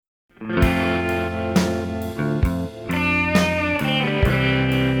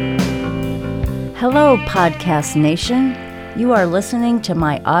Hello, Podcast Nation. You are listening to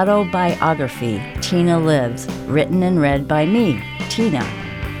my autobiography, Tina Lives, written and read by me, Tina.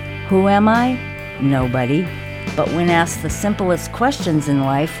 Who am I? Nobody. But when asked the simplest questions in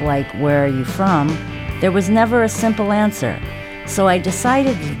life, like where are you from, there was never a simple answer. So I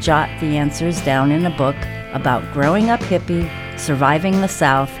decided to jot the answers down in a book about growing up hippie, surviving the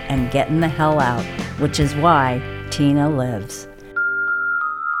South, and getting the hell out, which is why Tina Lives.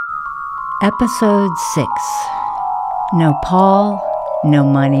 Episode 6. No Paul, no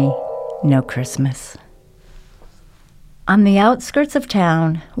money, no Christmas. On the outskirts of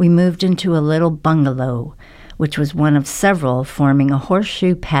town, we moved into a little bungalow, which was one of several forming a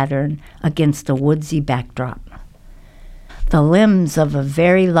horseshoe pattern against a woodsy backdrop. The limbs of a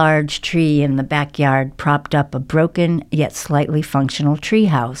very large tree in the backyard propped up a broken yet slightly functional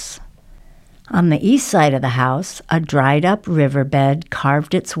treehouse. On the east side of the house, a dried-up riverbed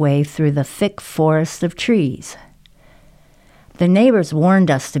carved its way through the thick forest of trees. The neighbors warned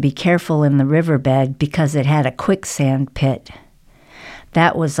us to be careful in the riverbed because it had a quicksand pit.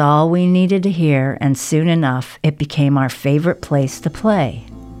 That was all we needed to hear, and soon enough, it became our favorite place to play.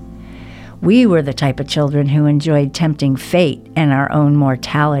 We were the type of children who enjoyed tempting fate and our own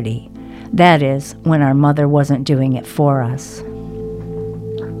mortality. That is, when our mother wasn't doing it for us.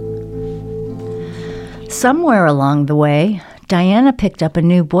 Somewhere along the way, Diana picked up a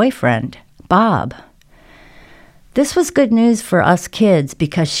new boyfriend, Bob. This was good news for us kids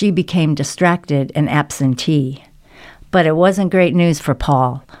because she became distracted and absentee. But it wasn't great news for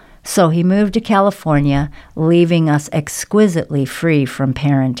Paul, so he moved to California, leaving us exquisitely free from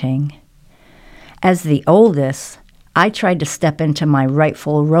parenting. As the oldest, I tried to step into my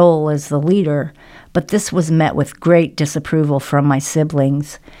rightful role as the leader, but this was met with great disapproval from my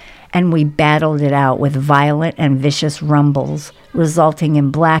siblings, and we battled it out with violent and vicious rumbles, resulting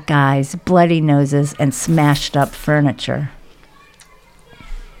in black eyes, bloody noses, and smashed-up furniture.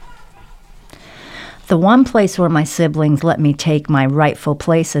 The one place where my siblings let me take my rightful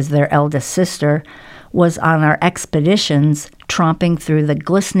place as their eldest sister was on our expeditions tromping through the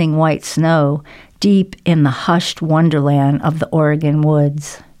glistening white snow deep in the hushed wonderland of the Oregon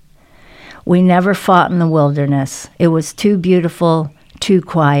woods. We never fought in the wilderness. It was too beautiful, too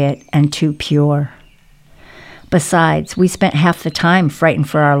quiet, and too pure. Besides, we spent half the time frightened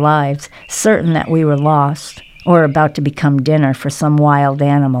for our lives, certain that we were lost or about to become dinner for some wild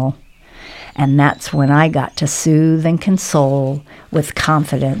animal. And that's when I got to soothe and console with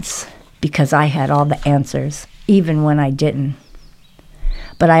confidence, because I had all the answers, even when I didn't.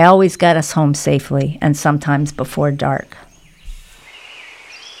 But I always got us home safely, and sometimes before dark.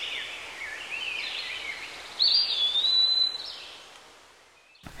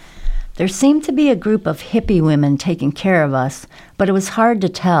 There seemed to be a group of hippie women taking care of us, but it was hard to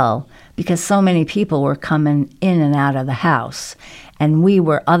tell because so many people were coming in and out of the house, and we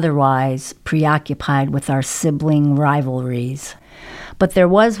were otherwise preoccupied with our sibling rivalries. But there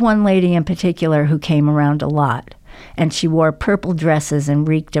was one lady in particular who came around a lot, and she wore purple dresses and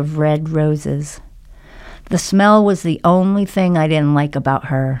reeked of red roses. The smell was the only thing I didn't like about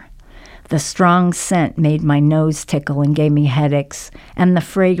her. The strong scent made my nose tickle and gave me headaches, and the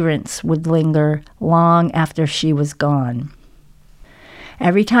fragrance would linger long after she was gone.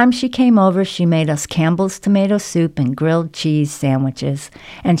 Every time she came over, she made us Campbell's tomato soup and grilled cheese sandwiches,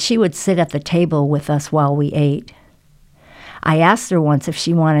 and she would sit at the table with us while we ate. I asked her once if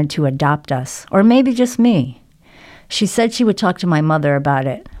she wanted to adopt us, or maybe just me. She said she would talk to my mother about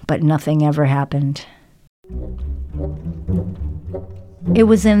it, but nothing ever happened. It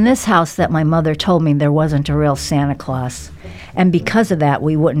was in this house that my mother told me there wasn't a real Santa Claus, and because of that,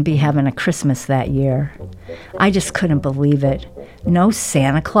 we wouldn't be having a Christmas that year. I just couldn't believe it. No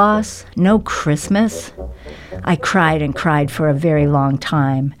Santa Claus? No Christmas? I cried and cried for a very long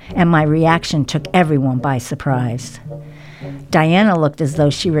time, and my reaction took everyone by surprise. Diana looked as though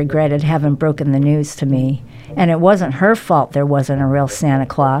she regretted having broken the news to me, and it wasn't her fault there wasn't a real Santa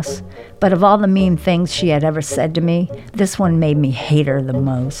Claus, but of all the mean things she had ever said to me, this one made me hate her the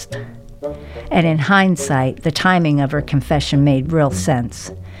most. And in hindsight, the timing of her confession made real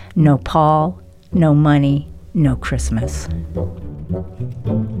sense. No Paul, no money, no Christmas.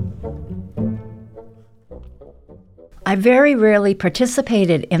 I very rarely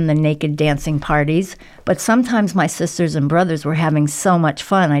participated in the naked dancing parties, but sometimes my sisters and brothers were having so much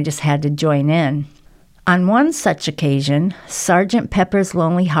fun I just had to join in. On one such occasion, Sgt. Pepper's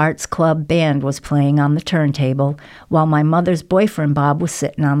Lonely Hearts Club Band was playing on the turntable while my mother's boyfriend Bob was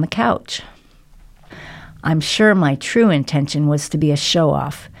sitting on the couch. I'm sure my true intention was to be a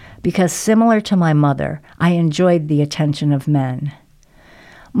show-off, because similar to my mother, I enjoyed the attention of men.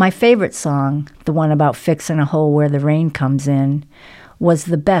 My favorite song, the one about fixing a hole where the rain comes in, was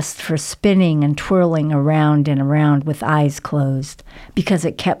the best for spinning and twirling around and around with eyes closed, because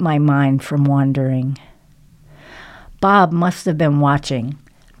it kept my mind from wandering. Bob must have been watching,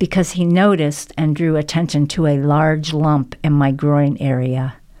 because he noticed and drew attention to a large lump in my groin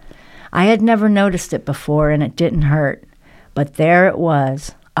area. I had never noticed it before, and it didn't hurt, but there it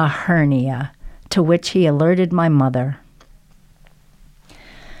was, a hernia, to which he alerted my mother.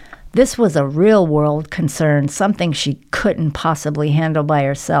 This was a real-world concern, something she couldn't possibly handle by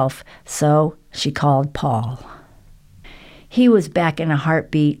herself, so she called Paul. He was back in a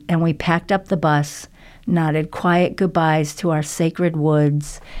heartbeat, and we packed up the bus, nodded quiet goodbyes to our sacred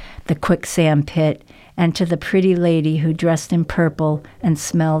woods, the quicksand pit, and to the pretty lady who dressed in purple and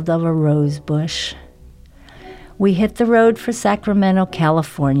smelled of a rose bush. We hit the road for Sacramento,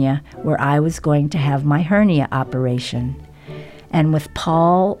 California, where I was going to have my hernia operation. And with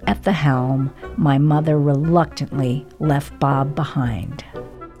Paul at the helm, my mother reluctantly left Bob behind.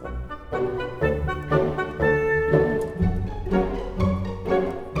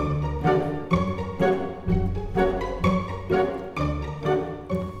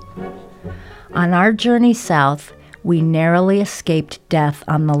 On our journey south, we narrowly escaped death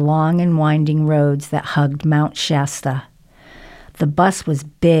on the long and winding roads that hugged Mount Shasta. The bus was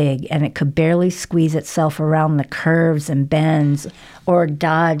big, and it could barely squeeze itself around the curves and bends or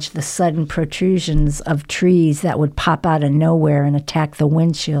dodge the sudden protrusions of trees that would pop out of nowhere and attack the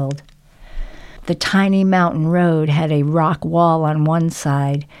windshield. The tiny mountain road had a rock wall on one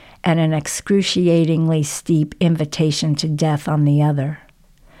side and an excruciatingly steep invitation to death on the other.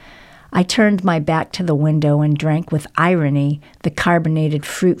 I turned my back to the window and drank with irony the carbonated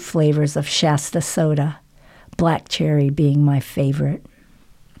fruit flavors of Shasta soda, black cherry being my favorite.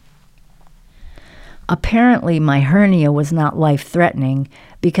 Apparently, my hernia was not life-threatening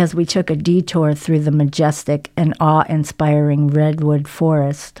because we took a detour through the majestic and awe-inspiring redwood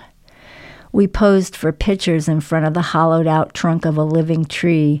forest. We posed for pictures in front of the hollowed-out trunk of a living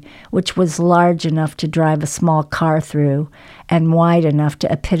tree, which was large enough to drive a small car through and wide enough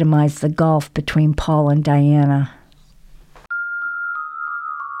to epitomize the gulf between Paul and Diana.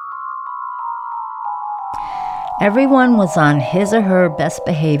 Everyone was on his or her best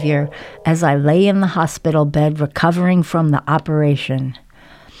behavior as I lay in the hospital bed recovering from the operation.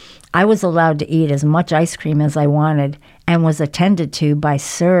 I was allowed to eat as much ice cream as I wanted and was attended to by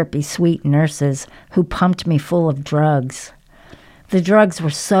syrupy sweet nurses who pumped me full of drugs. The drugs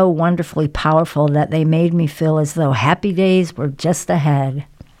were so wonderfully powerful that they made me feel as though happy days were just ahead.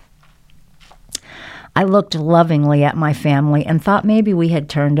 I looked lovingly at my family and thought maybe we had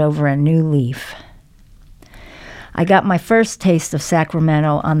turned over a new leaf. I got my first taste of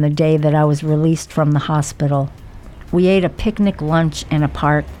Sacramento on the day that I was released from the hospital. We ate a picnic lunch in a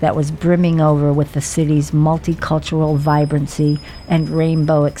park that was brimming over with the city's multicultural vibrancy and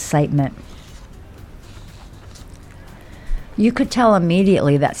rainbow excitement. You could tell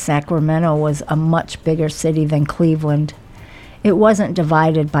immediately that Sacramento was a much bigger city than Cleveland. It wasn't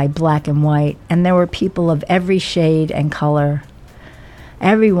divided by black and white, and there were people of every shade and color.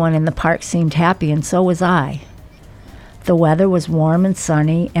 Everyone in the park seemed happy, and so was I. The weather was warm and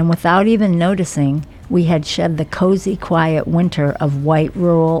sunny, and without even noticing, we had shed the cozy, quiet winter of white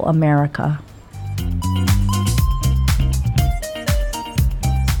rural America.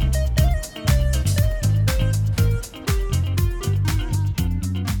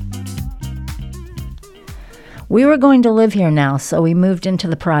 We were going to live here now, so we moved into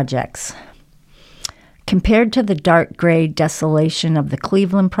the projects. Compared to the dark gray desolation of the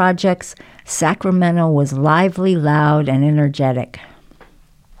Cleveland projects, Sacramento was lively, loud, and energetic.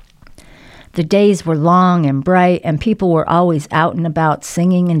 The days were long and bright, and people were always out and about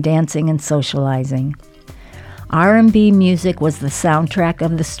singing and dancing and socializing. R&B music was the soundtrack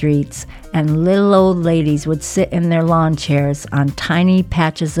of the streets, and little old ladies would sit in their lawn chairs on tiny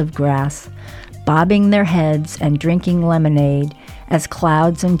patches of grass, bobbing their heads and drinking lemonade as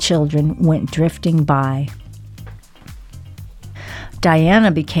clouds and children went drifting by.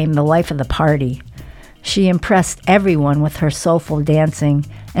 Diana became the life of the party. She impressed everyone with her soulful dancing,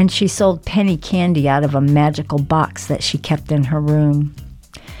 and she sold penny candy out of a magical box that she kept in her room.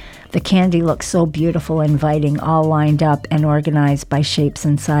 The candy looked so beautiful and inviting, all lined up and organized by shapes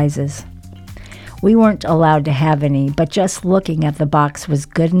and sizes. We weren't allowed to have any, but just looking at the box was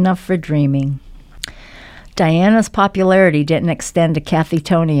good enough for dreaming. Diana's popularity didn't extend to Kathy,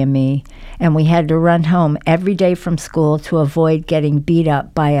 Tony, and me, and we had to run home every day from school to avoid getting beat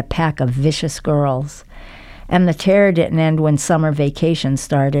up by a pack of vicious girls. And the terror didn't end when summer vacation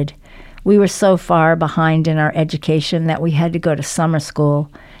started. We were so far behind in our education that we had to go to summer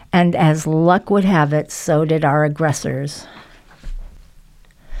school, and as luck would have it, so did our aggressors.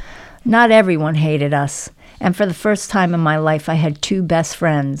 Not everyone hated us, and for the first time in my life I had two best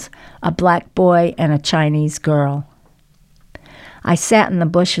friends, a black boy and a Chinese girl. I sat in the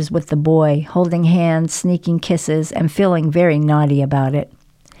bushes with the boy, holding hands, sneaking kisses, and feeling very naughty about it.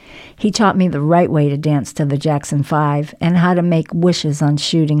 He taught me the right way to dance to the Jackson 5 and how to make wishes on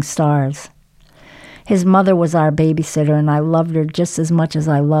shooting stars. His mother was our babysitter, and I loved her just as much as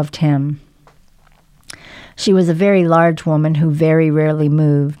I loved him. She was a very large woman who very rarely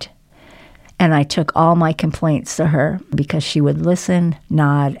moved, and I took all my complaints to her because she would listen,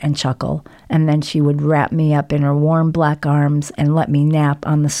 nod, and chuckle, and then she would wrap me up in her warm black arms and let me nap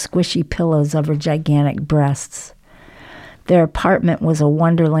on the squishy pillows of her gigantic breasts. Their apartment was a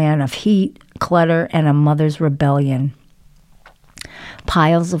wonderland of heat, clutter, and a mother's rebellion.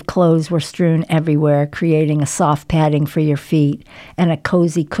 Piles of clothes were strewn everywhere, creating a soft padding for your feet and a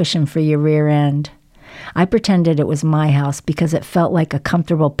cozy cushion for your rear end. I pretended it was my house because it felt like a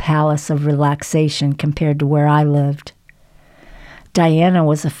comfortable palace of relaxation compared to where I lived. Diana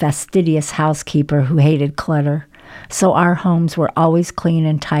was a fastidious housekeeper who hated clutter, so our homes were always clean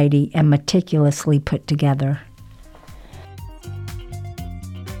and tidy and meticulously put together.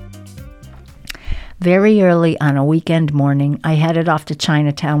 Very early on a weekend morning, I headed off to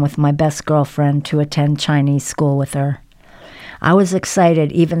Chinatown with my best girlfriend to attend Chinese school with her. I was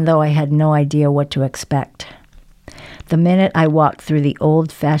excited even though I had no idea what to expect. The minute I walked through the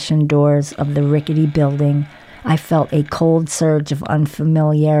old-fashioned doors of the rickety building, I felt a cold surge of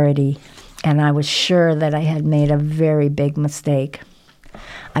unfamiliarity, and I was sure that I had made a very big mistake.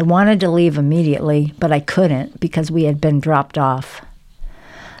 I wanted to leave immediately, but I couldn't because we had been dropped off.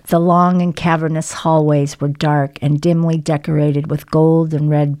 The long and cavernous hallways were dark and dimly decorated with gold and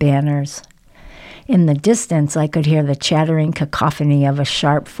red banners. In the distance, I could hear the chattering cacophony of a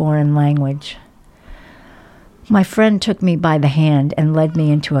sharp foreign language. My friend took me by the hand and led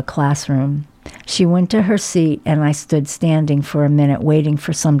me into a classroom. She went to her seat, and I stood standing for a minute waiting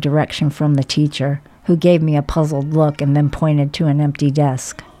for some direction from the teacher, who gave me a puzzled look and then pointed to an empty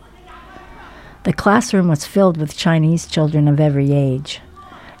desk. The classroom was filled with Chinese children of every age.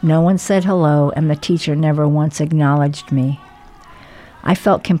 No one said hello, and the teacher never once acknowledged me. I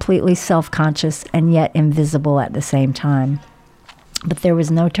felt completely self-conscious and yet invisible at the same time. But there was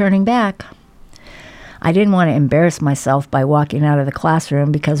no turning back. I didn't want to embarrass myself by walking out of the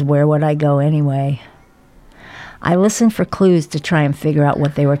classroom because where would I go anyway? I listened for clues to try and figure out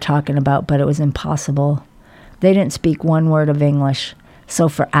what they were talking about, but it was impossible. They didn't speak one word of English, so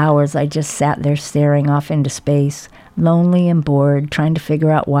for hours I just sat there staring off into space, lonely and bored, trying to figure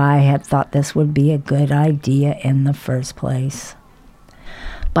out why I had thought this would be a good idea in the first place.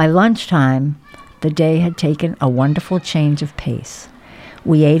 By lunchtime, the day had taken a wonderful change of pace.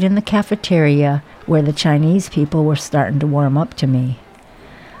 We ate in the cafeteria where the Chinese people were starting to warm up to me.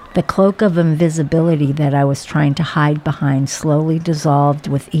 The cloak of invisibility that I was trying to hide behind slowly dissolved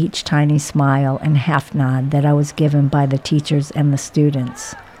with each tiny smile and half-nod that I was given by the teachers and the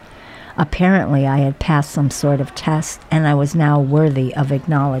students. Apparently, I had passed some sort of test, and I was now worthy of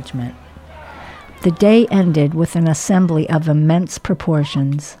acknowledgement. The day ended with an assembly of immense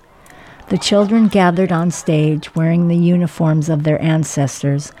proportions. The children gathered on stage wearing the uniforms of their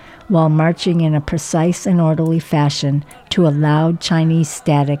ancestors while marching in a precise and orderly fashion to a loud Chinese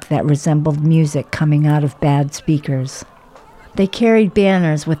static that resembled music coming out of bad speakers. They carried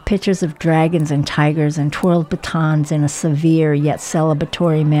banners with pictures of dragons and tigers and twirled batons in a severe yet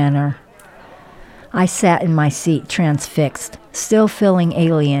celebratory manner. I sat in my seat transfixed, still feeling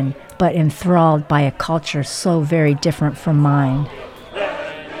alien, but enthralled by a culture so very different from mine.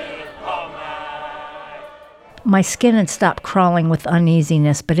 My skin had stopped crawling with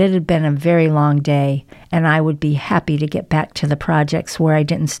uneasiness, but it had been a very long day, and I would be happy to get back to the projects where I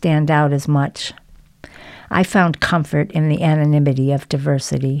didn't stand out as much. I found comfort in the anonymity of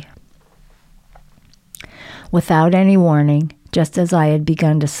diversity. Without any warning, just as I had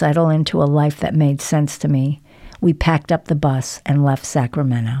begun to settle into a life that made sense to me, we packed up the bus and left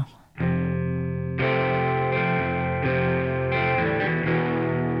Sacramento.